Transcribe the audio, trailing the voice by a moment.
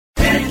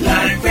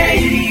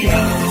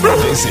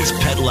This is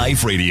Pet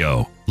Life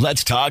Radio.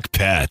 Let's talk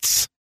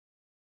pets.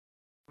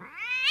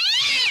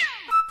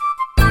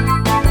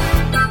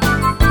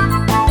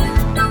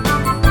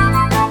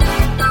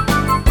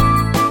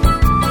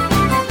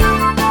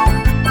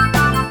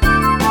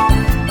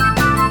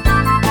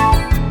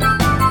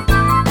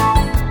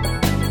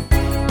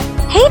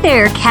 Hey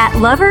there, cat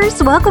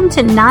lovers. Welcome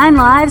to 9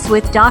 Lives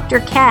with Dr.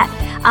 Cat.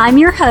 I'm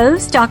your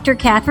host, Dr.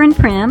 Catherine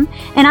Prim,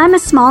 and I'm a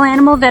small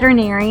animal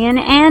veterinarian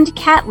and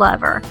cat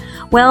lover.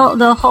 Well,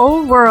 the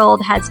whole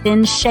world has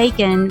been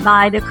shaken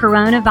by the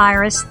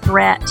coronavirus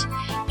threat.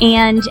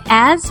 And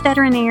as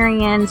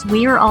veterinarians,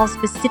 we are all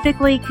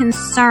specifically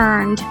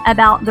concerned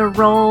about the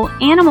role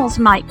animals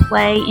might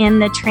play in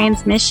the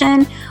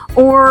transmission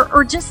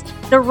or just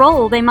the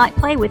role they might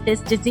play with this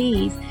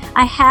disease.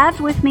 I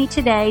have with me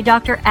today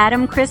Dr.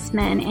 Adam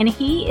Christman, and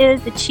he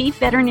is the Chief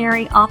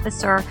Veterinary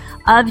Officer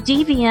of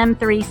DVM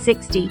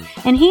 360.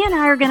 And he and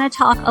I are going to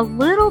talk a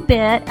little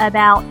bit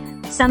about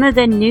some of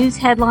the news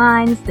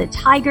headlines, the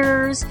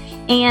tigers,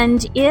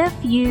 and if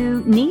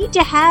you need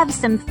to have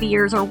some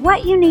fears or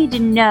what you need to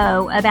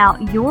know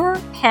about your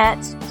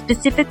pets,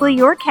 specifically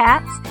your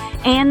cats,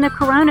 and the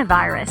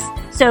coronavirus.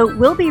 So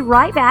we'll be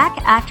right back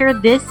after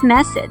this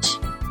message.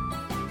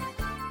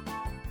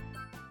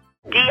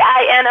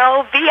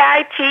 DINOVITE.com.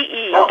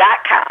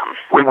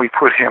 When we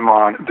put him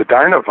on the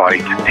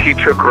Dinovite, he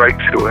took right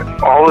to it.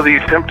 All of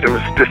these symptoms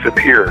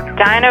disappeared.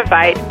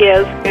 Dinovite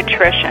is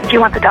nutrition. If you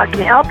want the dog to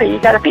be healthy, you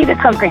got to feed it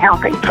something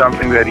healthy.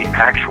 Something that he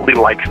actually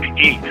likes to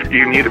eat.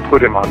 You need to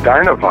put him on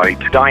Dinovite.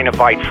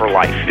 Dinovite for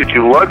life. If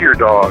you love your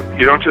dog,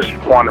 you don't just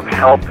want him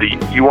healthy,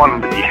 you want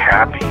him to be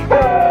happy.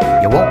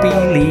 You won't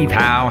believe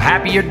how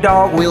happy your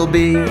dog will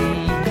be.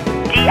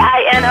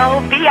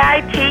 DINOVITE.com.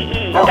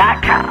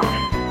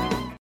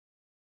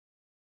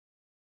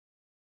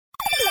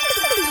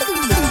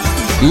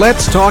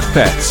 Let's Talk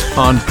Pets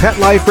on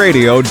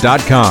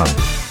PetLifeRadio.com.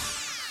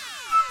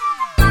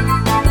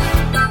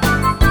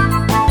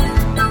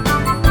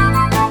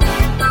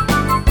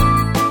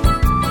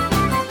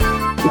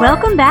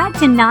 Welcome back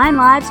to 9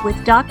 Lives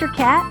with Dr.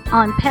 Cat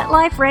on Pet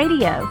Life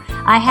Radio.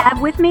 I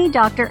have with me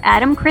Dr.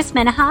 Adam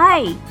Christman.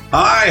 Hi.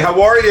 Hi,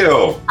 how are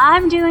you?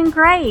 I'm doing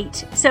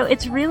great. So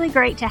it's really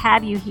great to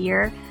have you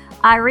here.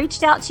 I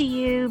reached out to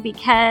you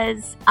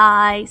because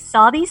I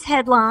saw these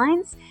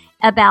headlines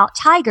about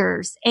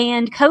tigers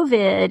and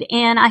COVID,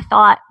 and I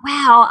thought,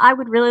 wow, I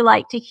would really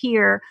like to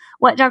hear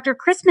what Dr.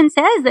 Christman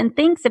says and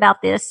thinks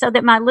about this so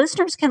that my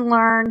listeners can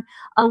learn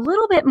a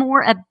little bit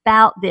more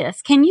about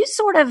this. Can you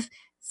sort of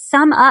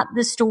sum up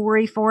the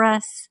story for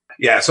us?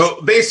 Yeah,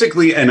 so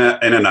basically in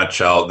a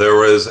nutshell, there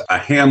was a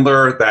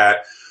handler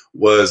that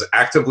was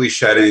actively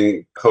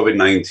shedding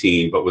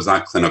COVID-19, but was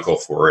not clinical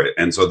for it.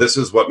 And so this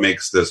is what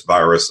makes this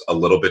virus a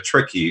little bit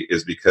tricky,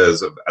 is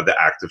because of the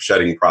active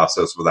shedding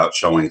process without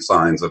showing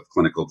signs of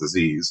clinical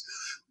disease.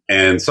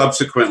 And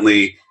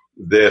subsequently,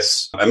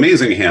 this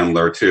amazing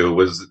handler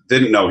too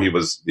didn't know he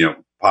was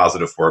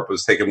positive for it, but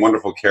was taking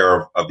wonderful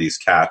care of these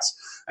cats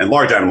and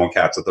large animal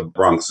cats at the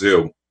Bronx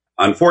Zoo.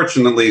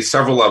 Unfortunately,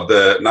 several of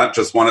not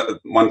just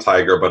one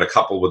tiger, but a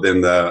couple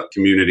within the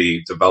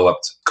community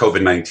developed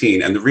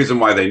COVID-19. And the reason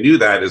why they knew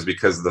that is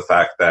because of the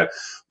fact that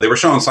they were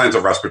showing signs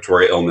of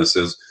respiratory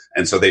illnesses.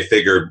 And so they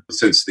figured,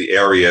 since the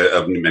area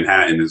of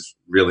Manhattan is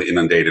really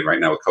inundated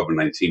right now with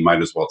COVID-19,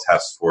 might as well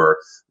test for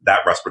that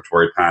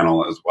respiratory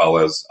panel as well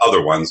as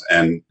other ones.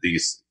 And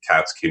these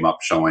cats came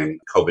up showing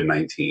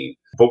COVID-19.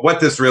 But what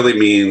this really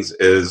means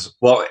is,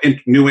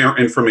 new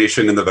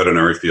information in the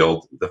veterinary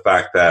field, the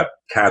fact that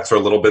cats are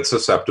a little bit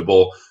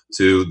susceptible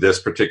to this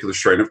particular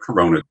strain of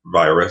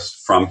coronavirus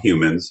from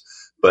humans.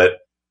 But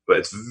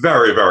it's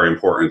very, very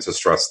important to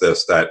stress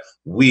this, that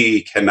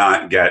we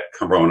cannot get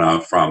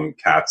corona from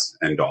cats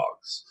and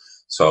dogs.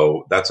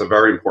 So that's a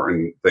very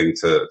important thing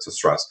to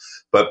stress.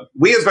 But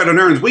we as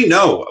veterinarians, we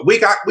know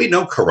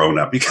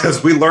corona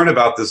because we learn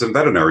about this in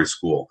veterinary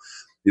school.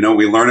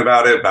 We learn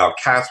about it about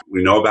cats.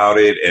 We know about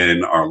it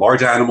in our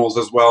large animals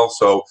as well.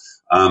 So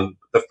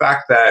the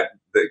fact that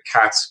the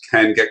cats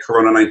can get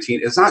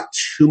Corona-19 is not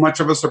too much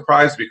of a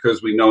surprise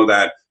because we know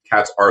that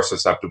cats are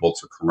susceptible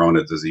to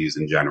corona disease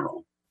in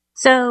general.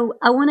 So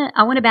I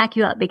want to back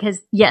you up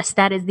because, yes,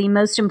 that is the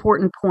most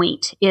important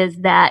point, is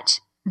that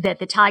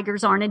the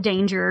tigers aren't a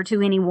danger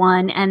to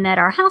anyone and that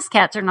our house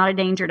cats are not a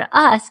danger to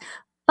us.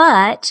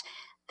 But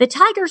the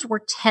tigers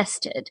were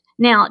tested.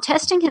 Now,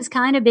 testing has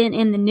kind of been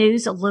in the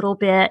news a little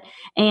bit,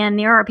 and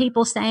there are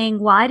people saying,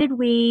 why did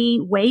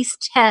we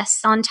waste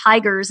tests on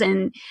tigers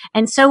and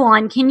so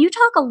on? Can you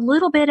talk a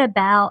little bit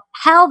about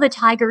how the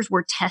tigers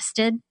were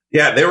tested?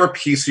 Yeah, they were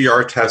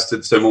PCR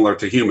tested similar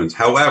to humans.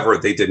 However,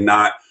 they did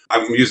not,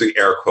 I'm using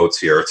air quotes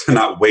here, to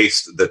not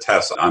waste the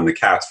tests on the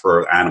cats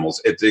for animals.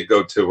 It did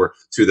go to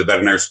the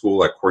veterinary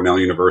school at Cornell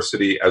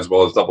University, as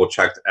well as double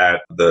checked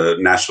at the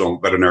National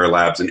Veterinary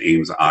Labs in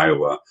Ames,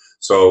 Iowa.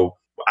 So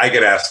I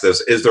get asked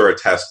this, is there a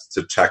test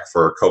to check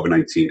for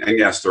COVID-19? And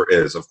yes, there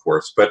is, of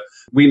course. But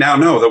we now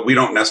know that we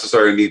don't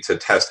necessarily need to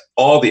test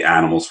all the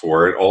animals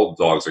for it, all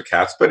dogs or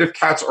cats. But if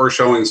cats are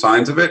showing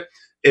signs of it,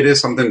 it is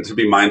something to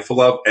be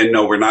mindful of. And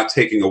no, we're not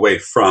taking away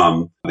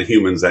from the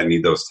humans that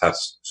need those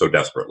tests so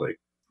desperately.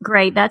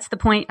 Great. That's the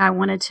point I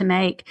wanted to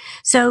make.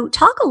 So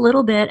talk a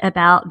little bit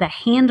about the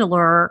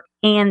handler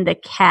and the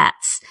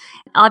cats.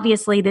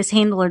 Obviously, this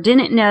handler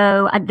didn't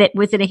know that,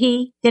 was it a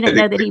he? Didn't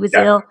know that he was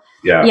ill?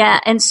 Yeah. Yeah.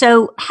 And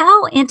so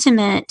how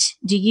intimate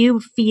do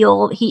you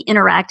feel he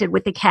interacted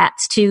with the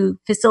cats to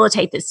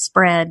facilitate this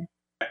spread?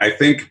 I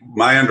think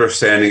my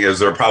understanding is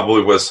there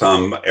probably was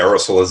some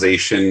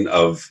aerosolization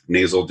of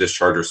nasal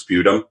discharge or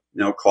sputum,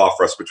 cough,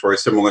 respiratory,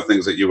 similar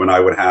things that you and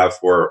I would have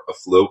for a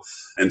flu.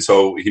 And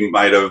so he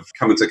might have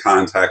come into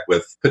contact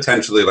with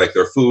potentially like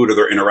their food or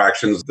their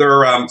interactions,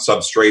 their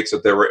substrates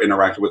that they were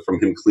interacting with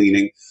from him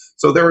cleaning.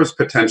 So there is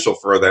potential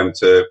for them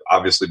to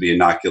obviously be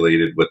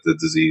inoculated with the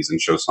disease and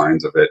show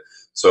signs of it.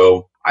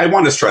 So I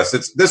want to stress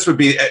this would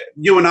be,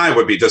 you and I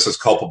would be just as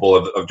culpable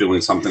of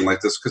doing something like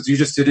this because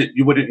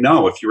you wouldn't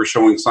know if you were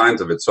showing signs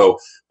of it. So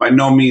by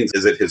no means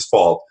is it his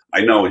fault.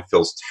 I know he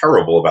feels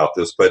terrible about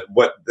this, but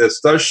what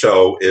this does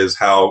show is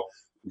how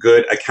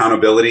good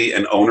accountability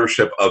and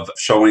ownership of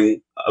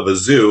a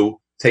zoo,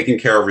 taking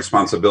care of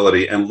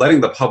responsibility and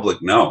letting the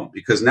public know,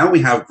 because now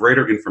we have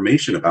greater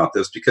information about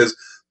this because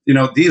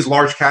these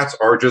large cats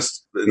are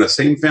just in the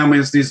same family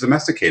as these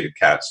domesticated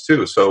cats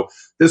too. So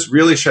this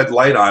really shed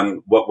light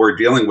on what we're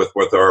dealing with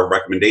our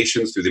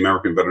recommendations through the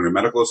American Veterinary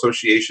Medical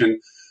Association.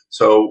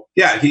 So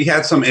yeah, he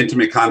had some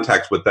intimate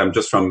contact with them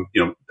just from,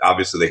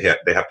 obviously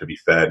they have to be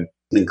fed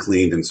and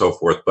cleaned and so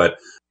forth. But,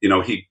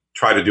 he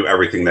tried to do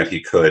everything that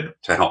he could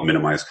to help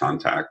minimize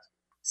contact.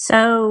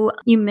 So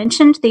you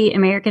mentioned the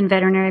American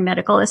Veterinary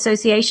Medical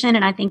Association,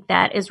 and I think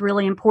that is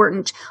really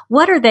important.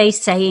 What are they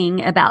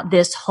saying about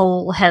this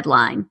whole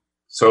headline?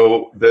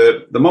 So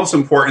the most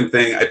important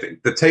thing, I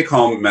think the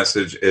take-home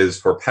message is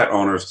for pet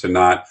owners to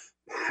not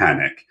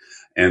panic.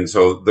 And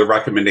so the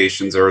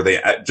recommendations are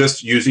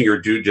just using your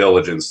due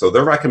diligence. So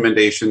their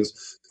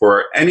recommendations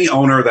for any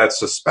owner that's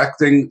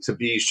suspecting to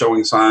be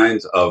showing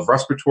signs of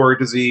respiratory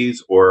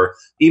disease or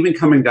even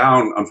coming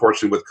down,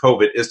 unfortunately, with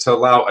COVID is to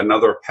allow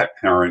another pet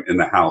parent in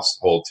the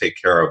household take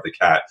care of the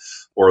cat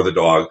or the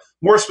dog.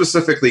 More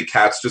specifically,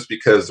 cats, just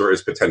because there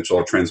is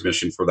potential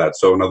transmission for that.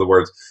 So in other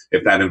words,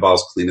 if that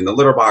involves cleaning the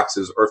litter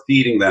boxes or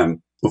feeding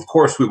them, of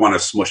course, we want to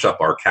smush up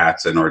our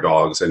cats and our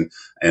dogs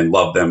and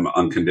love them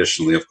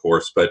unconditionally, of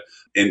course. But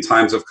in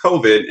times of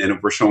COVID, and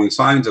if we're showing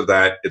signs of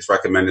that, it's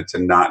recommended to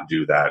not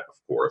do that, of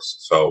course.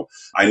 So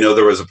I know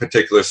there was a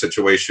particular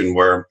situation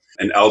where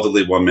an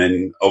elderly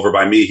woman over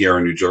by me here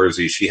in New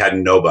Jersey, she had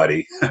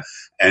nobody.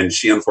 And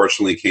she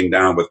unfortunately came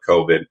down with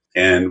COVID.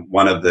 And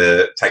one of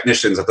the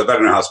technicians at the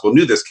veterinary hospital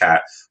knew this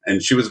cat.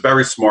 And she was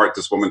very smart,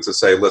 this woman, to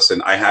say,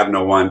 listen, I have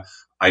no one.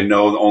 I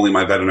know only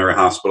my veterinary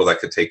hospital that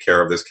could take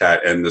care of this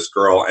cat. And this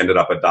girl ended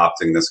up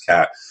adopting this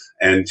cat.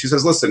 And she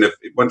says, listen, if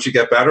once you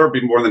get better, I'd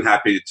be more than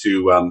happy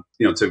to,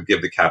 to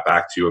give the cat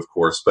back to you, of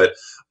course. But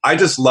I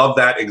just love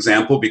that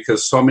example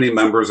because so many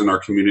members in our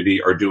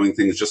community are doing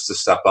things just to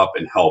step up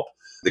and help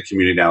the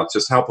community out,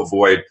 just help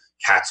avoid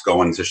cats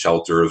going to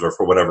shelters or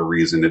for whatever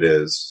reason it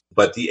is.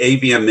 But the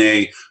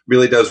AVMA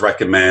really does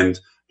recommend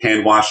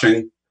hand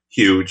washing.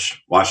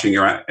 Huge. Washing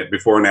your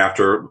before and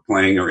after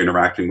playing or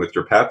interacting with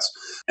your pets.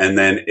 And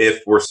then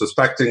if we're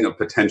suspecting a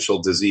potential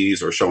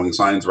disease or showing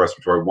signs of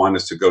respiratory, one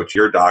is to go to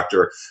your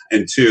doctor,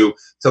 and two,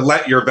 to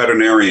let your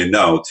veterinarian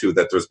know too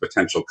that there's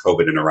potential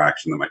COVID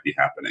interaction that might be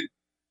happening.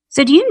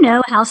 So do you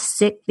know how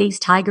sick these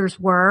tigers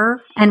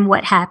were and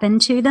what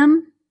happened to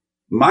them?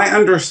 My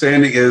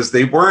understanding is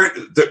they're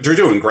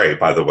doing great,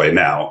 by the way,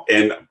 now.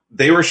 And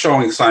they were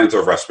showing signs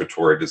of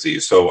respiratory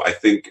disease. So I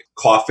think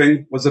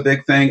coughing was a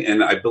big thing,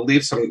 and I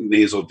believe some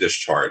nasal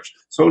discharge.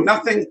 So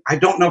nothing, I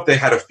don't know if they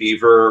had a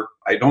fever.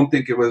 I don't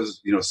think it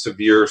was,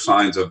 severe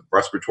signs of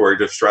respiratory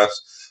distress,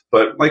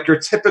 but like your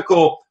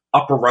typical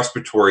upper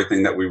respiratory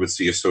thing that we would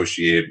see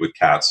associated with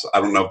cats.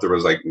 I don't know if there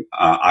was like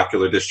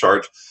ocular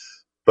discharge,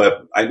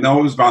 but I know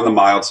it was on the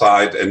mild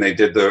side, and they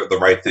did the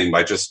right thing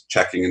by just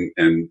checking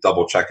and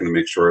double checking to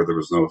make sure there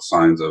was no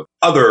signs of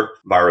other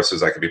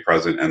viruses that could be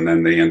present. And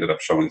then they ended up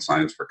showing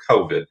signs for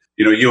COVID.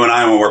 You and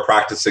I, when we're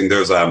practicing,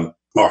 there's our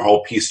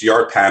whole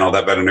PCR panel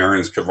that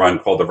veterinarians could run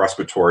called the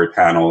respiratory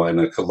panel. And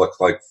it could look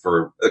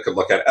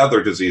at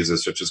other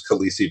diseases such as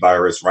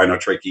calicivirus,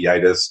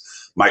 rhinotracheitis,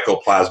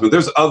 mycoplasma.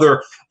 There's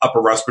other upper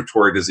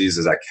respiratory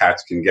diseases that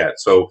cats can get.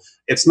 So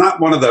it's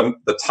not one of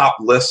the top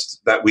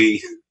lists that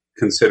we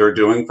consider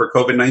doing for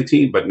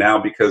COVID-19, but now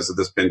because of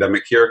this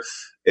pandemic here,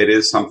 it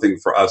is something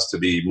for us to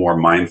be more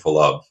mindful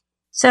of.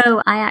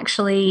 So I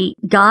actually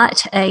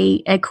got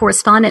a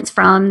correspondence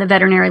from the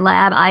veterinary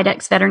lab,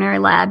 IDEXX Veterinary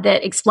Lab,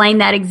 that explained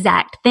that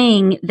exact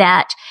thing,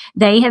 that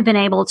they have been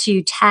able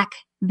to tack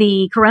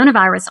the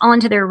coronavirus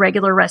onto their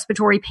regular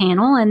respiratory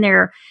panel, and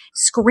they're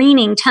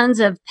screening tons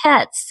of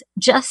pets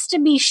just to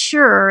be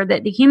sure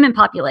that the human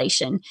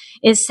population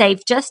is safe,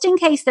 just in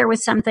case there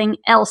was something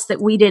else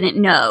that we didn't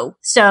know.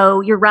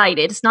 So you're right.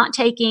 It's not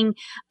taking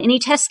any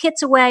test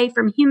kits away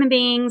from human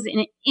beings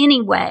in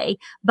any way,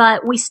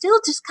 but we still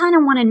just kind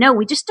of want to know.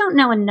 We just don't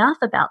know enough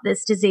about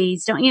this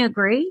disease. Don't you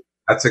agree?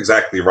 That's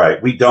exactly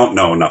right. We don't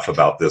know enough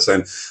about this.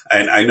 And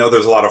I know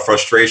there's a lot of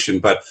frustration,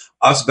 but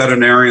us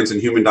veterinarians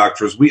and human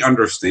doctors, we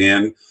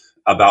understand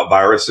about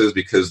viruses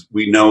because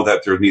we know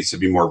that there needs to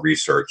be more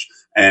research.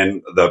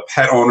 And the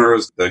pet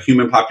owners, the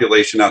human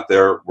population out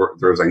there,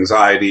 there's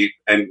anxiety.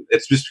 And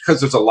it's just because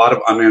there's a lot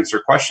of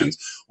unanswered questions.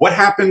 What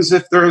happens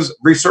if there's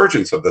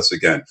resurgence of this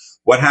again?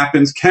 What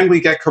happens? Can we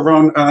get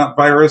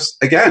coronavirus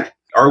again?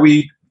 Are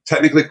we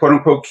technically, quote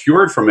unquote,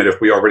 cured from it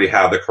if we already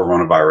have the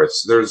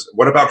coronavirus?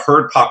 What about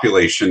herd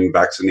population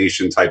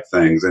vaccination type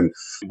things? And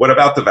what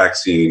about the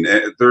vaccine?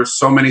 There's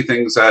so many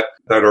things that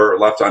are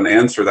left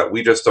unanswered that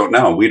we just don't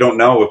know. We don't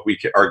know if we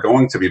are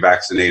going to be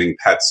vaccinating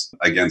pets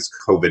against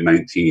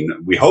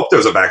COVID-19. We hope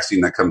there's a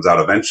vaccine that comes out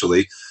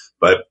eventually,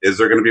 but is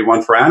there going to be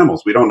one for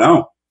animals? We don't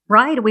know.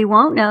 Right. We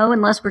won't know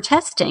unless we're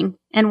testing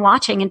and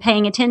watching and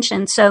paying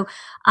attention. So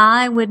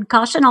I would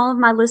caution all of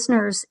my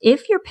listeners,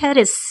 if your pet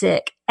is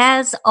sick,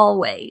 as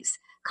always,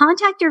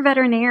 contact your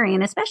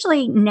veterinarian,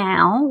 especially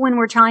now when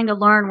we're trying to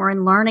learn. We're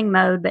in learning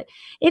mode. But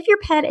if your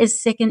pet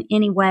is sick in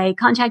any way,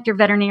 contact your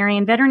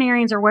veterinarian.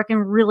 Veterinarians are working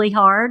really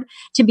hard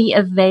to be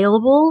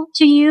available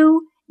to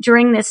you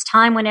during this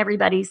time when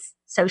everybody's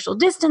social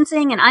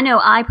distancing. And I know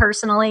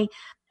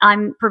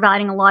I'm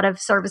providing a lot of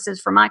services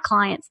for my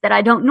clients that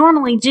I don't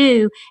normally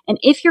do. And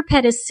if your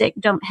pet is sick,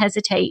 don't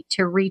hesitate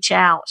to reach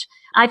out.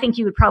 I think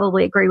you would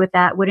probably agree with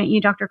that, wouldn't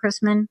you, Dr.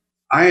 Chrisman?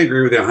 I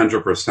agree with you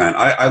 100%.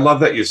 I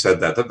love that you said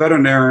that. The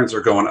veterinarians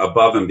are going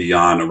above and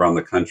beyond around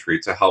the country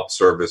to help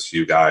service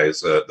you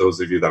guys, those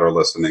of you that are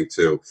listening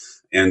too.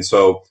 And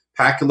so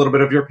pack a little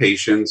bit of your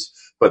patience,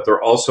 but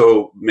they're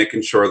also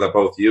making sure that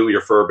both you,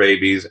 your fur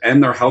babies,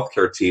 and their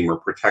healthcare team are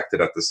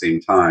protected at the same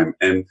time.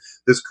 And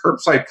this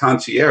curbside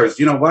concierge,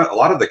 you know what? A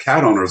lot of the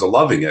cat owners are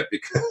loving it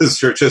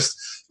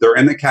because they're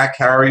in the cat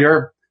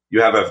carrier.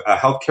 You have a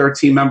healthcare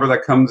team member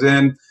that comes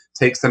in,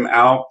 takes them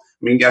out.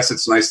 I mean, yes,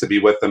 it's nice to be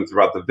with them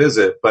throughout the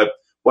visit, but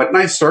what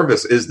nice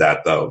service is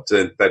that, though,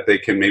 that they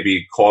can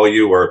maybe call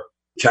you or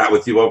chat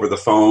with you over the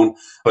phone.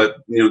 But,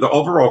 the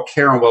overall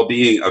care and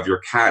well-being of your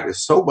cat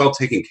is so well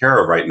taken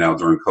care of right now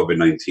during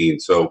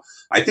COVID-19. So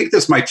I think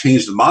this might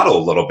change the model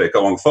a little bit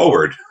going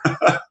forward.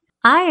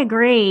 I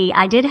agree.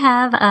 I did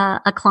have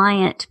a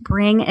client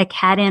bring a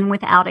cat in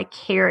without a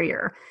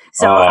carrier.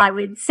 So I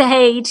would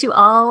say to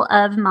all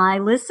of my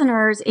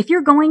listeners, if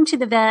you're going to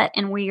the vet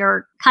and we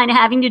are kind of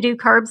having to do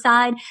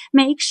curbside,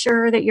 make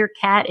sure that your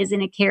cat is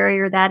in a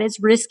carrier. That is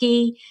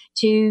risky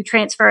to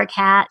transfer a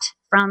cat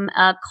from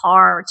a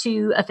car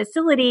to a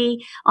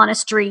facility on a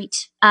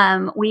street.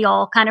 We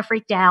all kind of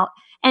freaked out.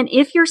 And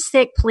if you're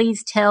sick,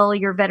 please tell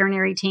your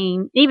veterinary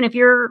team. Even if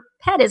your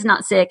pet is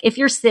not sick, if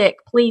you're sick,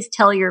 please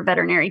tell your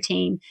veterinary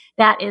team.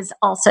 That is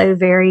also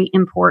very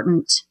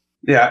important.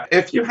 Yeah,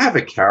 if you have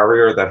a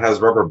carrier that has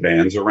rubber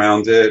bands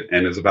around it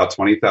and is about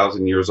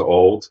 20,000 years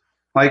old,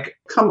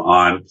 come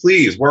on,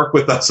 please work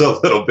with us a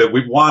little bit.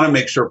 We want to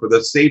make sure for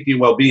the safety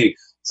and well-being.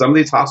 Some of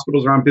these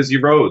hospitals are on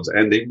busy roads,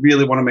 and they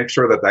really want to make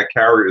sure that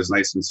carrier is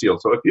nice and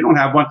sealed. So if you don't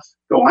have one,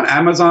 go on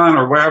Amazon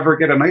or wherever,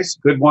 get a nice,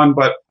 good one.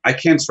 But I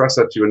can't stress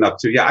that to you enough,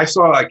 too. Yeah, I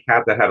saw a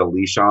cat that had a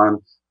leash on,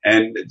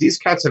 and these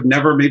cats have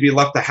never maybe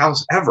left the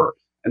house ever.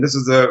 And this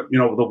is the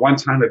one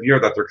time of year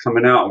that they're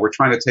coming out, and we're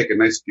trying to take a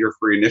nice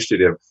fear-free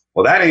initiative.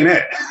 Well, that ain't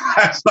it.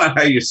 That's not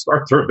how you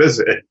start their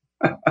visit.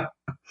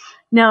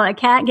 No, a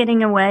cat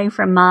getting away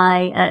from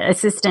my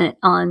assistant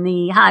on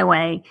the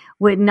highway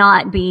would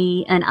not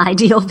be an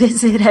ideal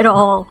visit at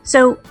all.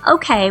 So,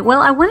 okay, well,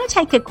 I want to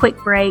take a quick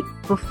break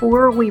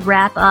before we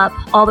wrap up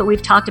all that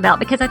we've talked about,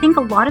 because I think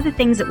a lot of the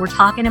things that we're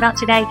talking about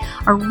today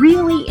are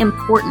really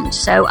important.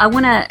 So I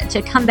want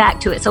to come back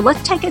to it. So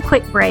let's take a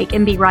quick break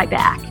and be right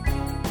back.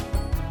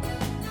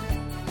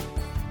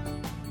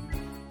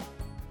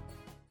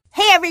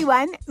 Hey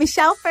everyone,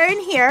 Michelle Fern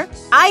here.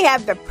 I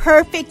have the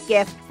perfect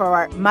gift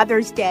for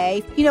Mother's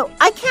Day.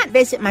 I can't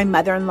visit my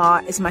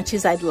mother-in-law as much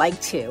as I'd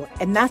like to,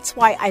 and that's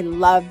why I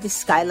love the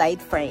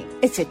Skylight Frame.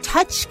 It's a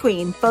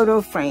touchscreen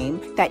photo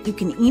frame that you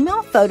can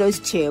email photos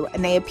to,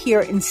 and they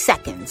appear in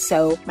seconds,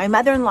 so my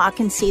mother-in-law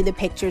can see the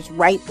pictures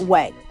right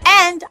away.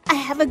 And I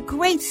have a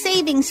great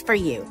savings for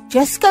you.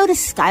 Just go to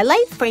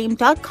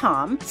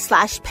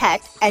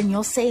skylightframe.com/pet and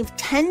you'll save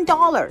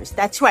 $10.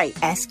 That's right,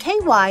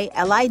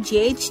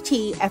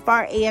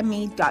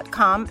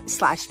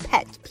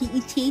 skylightframe.com/pet,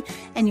 P-E-T,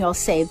 and you'll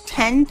save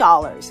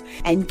 $10.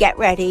 And get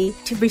ready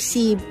to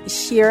receive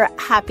sheer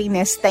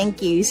happiness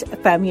thank yous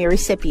from your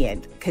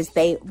recipient, because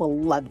they will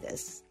love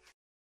this.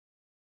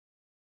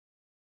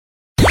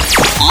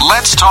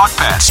 Let's talk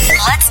pets.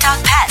 Let's talk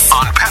pets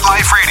On Pet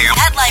Life Radio.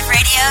 Pet Life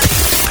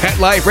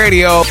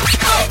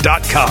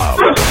PetLifeRadio.com.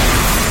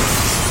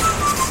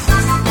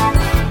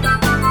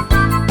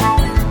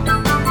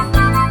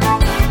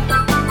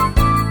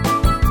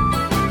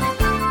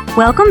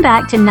 Welcome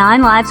back to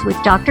 9 Lives with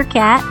Dr.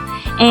 Cat.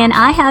 And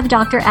I have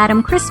Dr.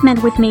 Adam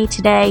Christman with me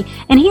today,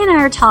 and he and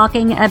I are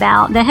talking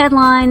about the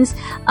headlines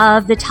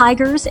of the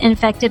tigers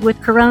infected with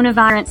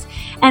coronavirus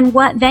and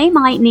what they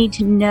might need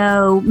to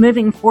know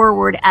moving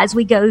forward as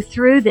we go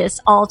through this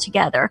all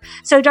together.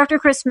 So, Dr.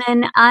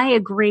 Christman, I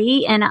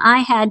agree, and I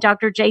had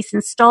Dr.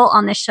 Jason Stull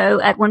on the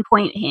show at one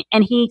point,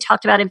 and he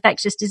talked about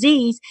infectious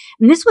disease,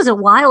 and this was a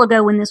while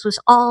ago when this was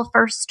all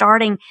first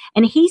starting,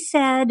 and he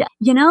said,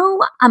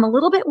 I'm a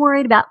little bit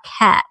worried about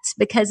cats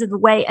because of the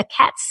way a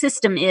cat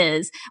system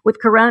is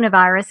with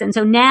coronavirus. And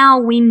so now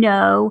we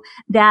know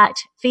that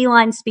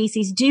feline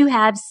species do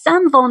have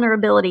some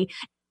vulnerability.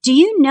 Do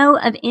you know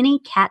of any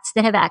cats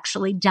that have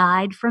actually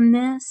died from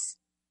this?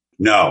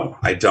 No,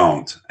 I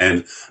don't.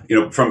 And,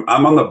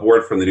 I'm on the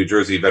board from the New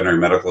Jersey Veterinary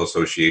Medical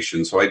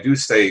Association. So I do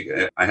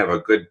I have a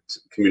good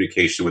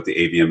communication with the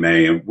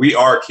AVMA, and we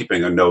are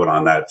keeping a note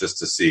on that just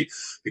to see,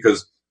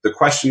 because the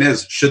question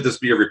is, should this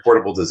be a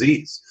reportable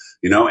disease?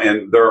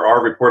 And there are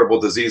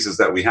reportable diseases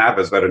that we have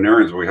as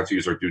veterinarians where we have to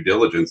use our due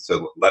diligence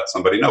to let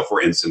somebody know.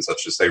 For instance,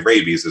 let's just say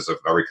rabies is a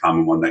very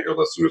common one that your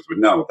listeners would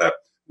know, that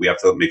we have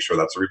to make sure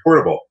that's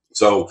reportable.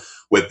 So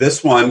with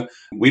this one,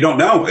 we don't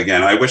know.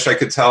 Again, I wish I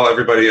could tell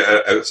everybody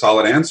a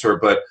solid answer,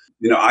 but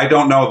I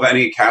don't know of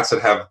any cats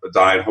that have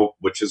died,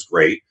 which is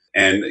great.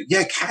 And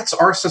yeah, cats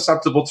are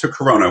susceptible to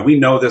corona. We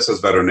know this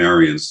as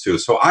veterinarians too.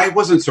 So I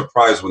wasn't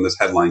surprised when this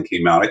headline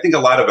came out. I think a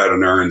lot of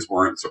veterinarians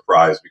weren't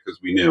surprised because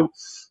we knew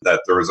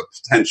that there was a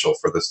potential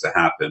for this to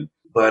happen.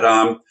 But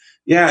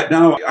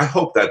I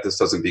hope that this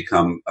doesn't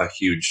become a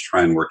huge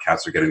trend where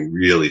cats are getting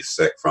really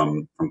sick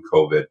from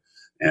COVID.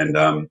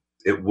 And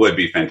it would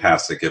be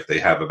fantastic if they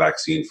have a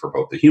vaccine for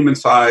both the human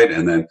side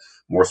and then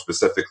more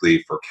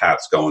specifically for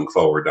cats going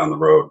forward down the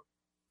road.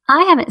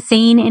 I haven't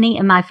seen any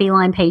of my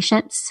feline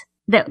patients,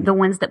 the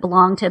ones that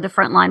belong to the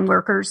frontline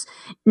workers.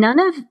 None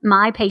of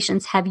my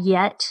patients have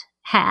yet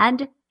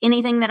had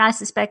anything that I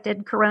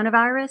suspected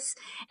coronavirus.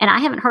 And I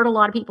haven't heard a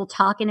lot of people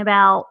talking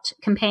about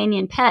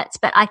companion pets,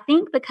 but I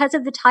think because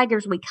of the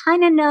tigers, we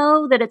kind of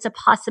know that it's a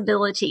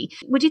possibility.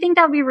 Would you think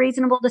that would be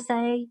reasonable to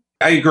say?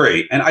 I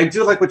agree. And I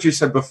do like what you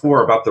said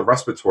before about the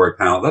respiratory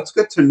panel. That's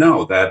good to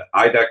know that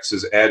IDEXX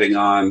is adding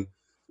on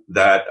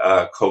that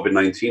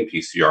COVID-19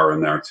 PCR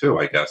in there too,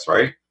 I guess,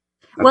 right?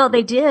 Well,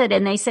 they did.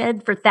 And they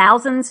said for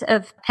thousands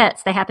of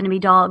pets, they happen to be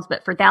dogs,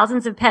 but for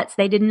thousands of pets,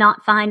 they did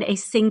not find a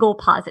single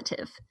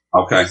positive.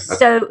 Okay.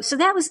 So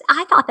that was,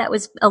 I thought that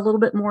was a little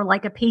bit more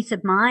like a peace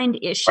of mind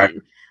issue. Right.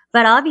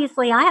 But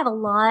obviously I have a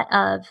lot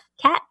of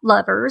cat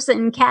lovers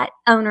and cat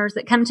owners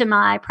that come to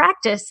my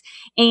practice.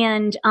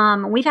 And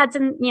we've had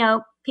some,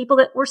 people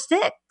that were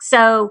sick.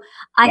 So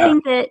I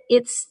think that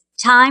it's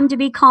time to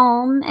be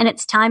calm and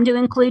it's time to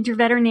include your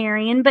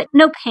veterinarian, but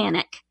no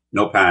panic.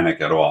 No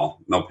panic at all.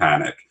 No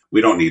panic. We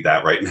don't need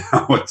that right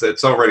now.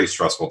 It's already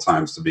stressful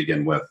times to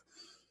begin with.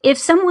 If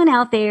someone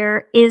out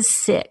there is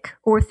sick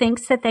or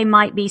thinks that they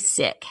might be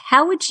sick,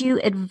 how would you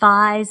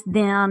advise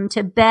them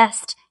to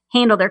best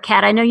handle their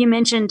cat? I know you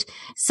mentioned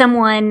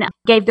someone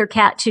gave their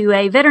cat to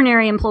a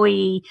veterinary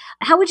employee.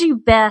 How would you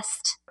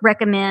best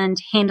recommend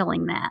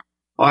handling that?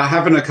 Well,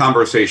 having a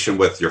conversation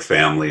with your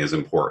family is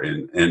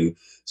important. And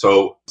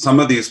so some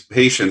of these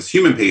patients,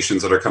 human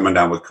patients that are coming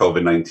down with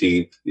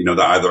COVID-19, they're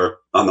either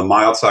on the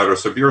mild side or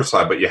severe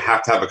side, but you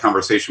have to have a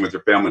conversation with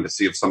your family to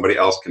see if somebody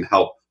else can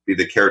help be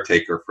the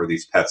caretaker for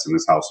these pets in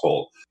this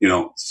household.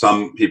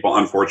 Some people,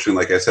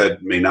 unfortunately, like I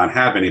said, may not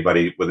have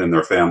anybody within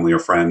their family or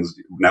friends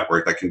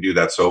network that can do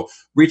that. So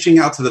reaching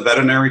out to the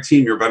veterinary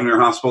team, your veterinary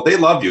hospital, they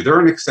love you. They're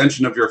an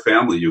extension of your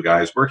family, you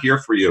guys. We're here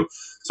for you.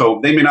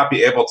 So they may not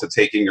be able to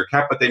take in your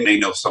cat, but they may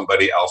know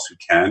somebody else who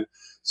can.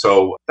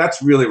 So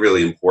that's really,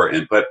 really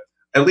important. But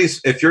at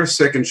least if you're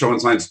sick and showing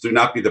signs, do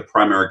not be the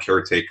primary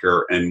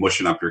caretaker and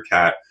mushing up your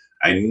cat.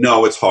 I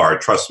know it's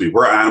hard. Trust me,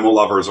 we're animal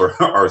lovers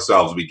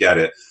ourselves. We get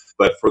it.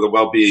 But for the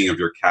well-being of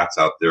your cats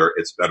out there,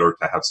 it's better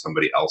to have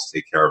somebody else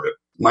take care of it.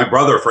 My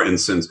brother, for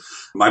instance,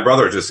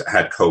 just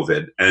had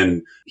COVID,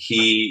 and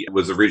he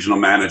was a regional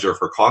manager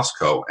for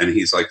Costco. And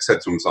he's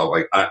said to himself,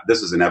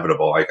 this is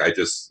inevitable. I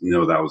just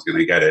knew that I was going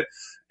to get it.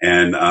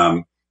 And,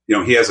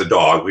 he has a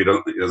dog. He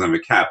doesn't have a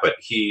cat, but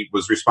he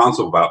was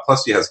responsible about it.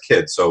 Plus he has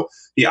kids. So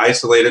he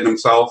isolated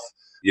himself.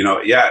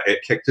 It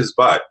kicked his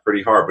butt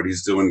pretty hard, but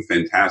he's doing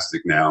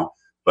fantastic now.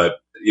 But,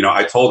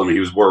 I told him he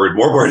was more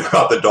worried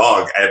about the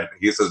dog. And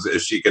he says,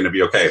 is she going to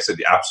be okay? I said,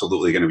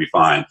 absolutely going to be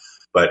fine.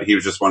 But he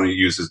was just wanting to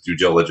use his due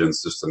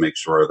diligence just to make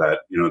sure that,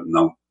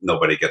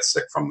 nobody gets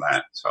sick from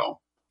that. So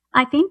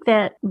I think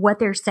that what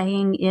they're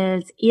saying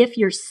is if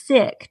you're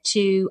sick,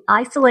 to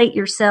isolate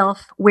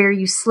yourself where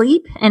you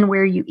sleep and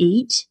where you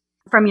eat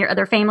from your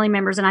other family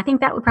members. And I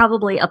think that would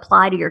probably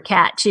apply to your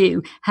cat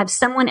too. Have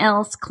someone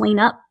else clean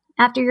up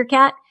after your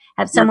cat.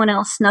 Have someone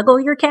else snuggle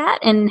your cat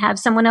and have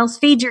someone else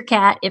feed your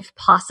cat if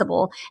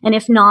possible. And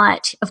if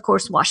not, of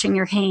course, washing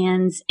your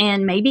hands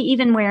and maybe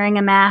even wearing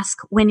a mask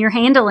when you're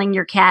handling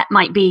your cat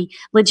might be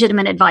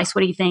legitimate advice.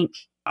 What do you think?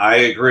 I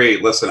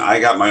agree. Listen, I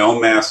got my own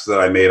mask that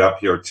I made up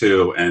here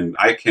too, and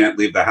I can't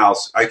leave the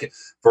house.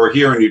 For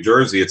here in New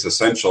Jersey, it's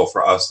essential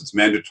for us. It's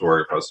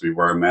mandatory for us to be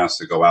wearing masks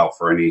to go out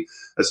for any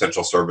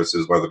essential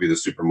services, whether it be the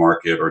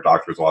supermarket or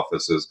doctor's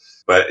offices.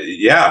 But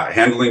yeah,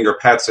 handling your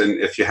pets, and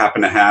if you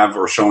happen to have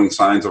or showing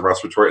signs of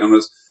respiratory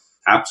illness,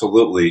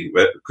 absolutely.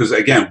 Because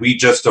again, we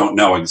just don't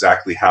know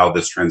exactly how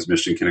this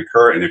transmission can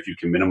occur. And if you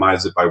can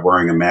minimize it by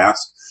wearing a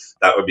mask,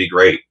 that would be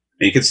great.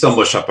 And you can still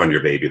mush up on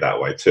your baby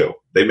that way too.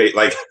 They may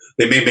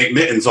make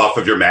mittens off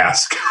of your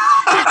mask.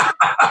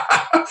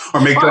 Or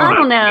make I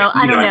don't know.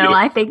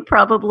 I think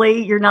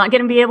probably you're not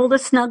going to be able to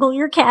snuggle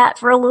your cat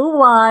for a little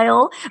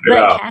while.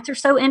 But cats are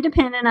so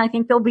independent. I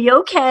think they'll be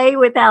okay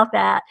without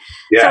that.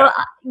 Yeah. So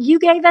you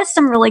gave us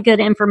some really good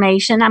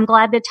information. I'm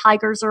glad the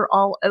tigers are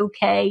all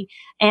okay.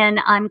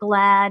 And I'm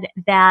glad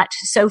that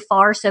so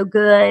far so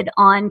good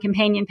on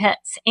companion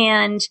pets.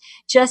 And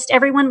just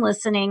everyone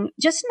listening,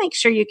 just make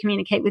sure you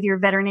communicate with your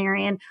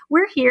veterinarian.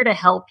 We're here to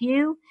help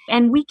you,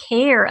 and we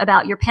care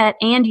about your pet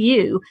and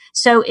you.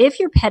 So if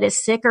your pet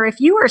is sick, or if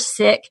you are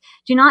sick,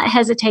 do not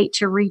hesitate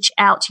to reach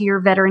out to your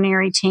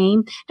veterinary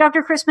team.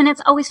 Dr. Chrisman,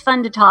 it's always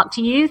fun to talk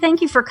to you.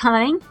 Thank you for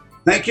coming.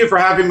 Thank you for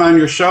having me on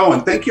your show,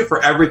 and thank you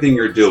for everything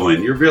you're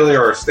doing. You really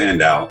are a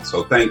standout,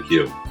 so thank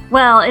you.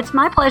 Well, it's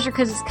my pleasure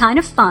because it's kind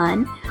of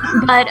fun.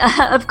 But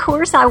of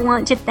course, I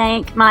want to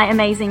thank my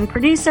amazing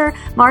producer,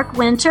 Mark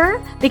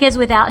Winter, because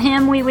without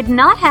him, we would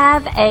not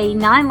have a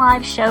 9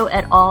 Live show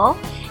at all.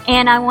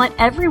 And I want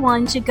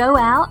everyone to go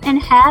out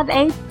and have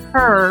a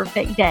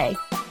perfect day.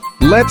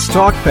 Let's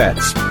Talk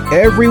Pets,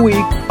 every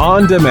week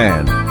on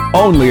demand,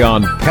 only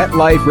on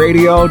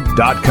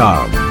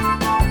PetLifeRadio.com.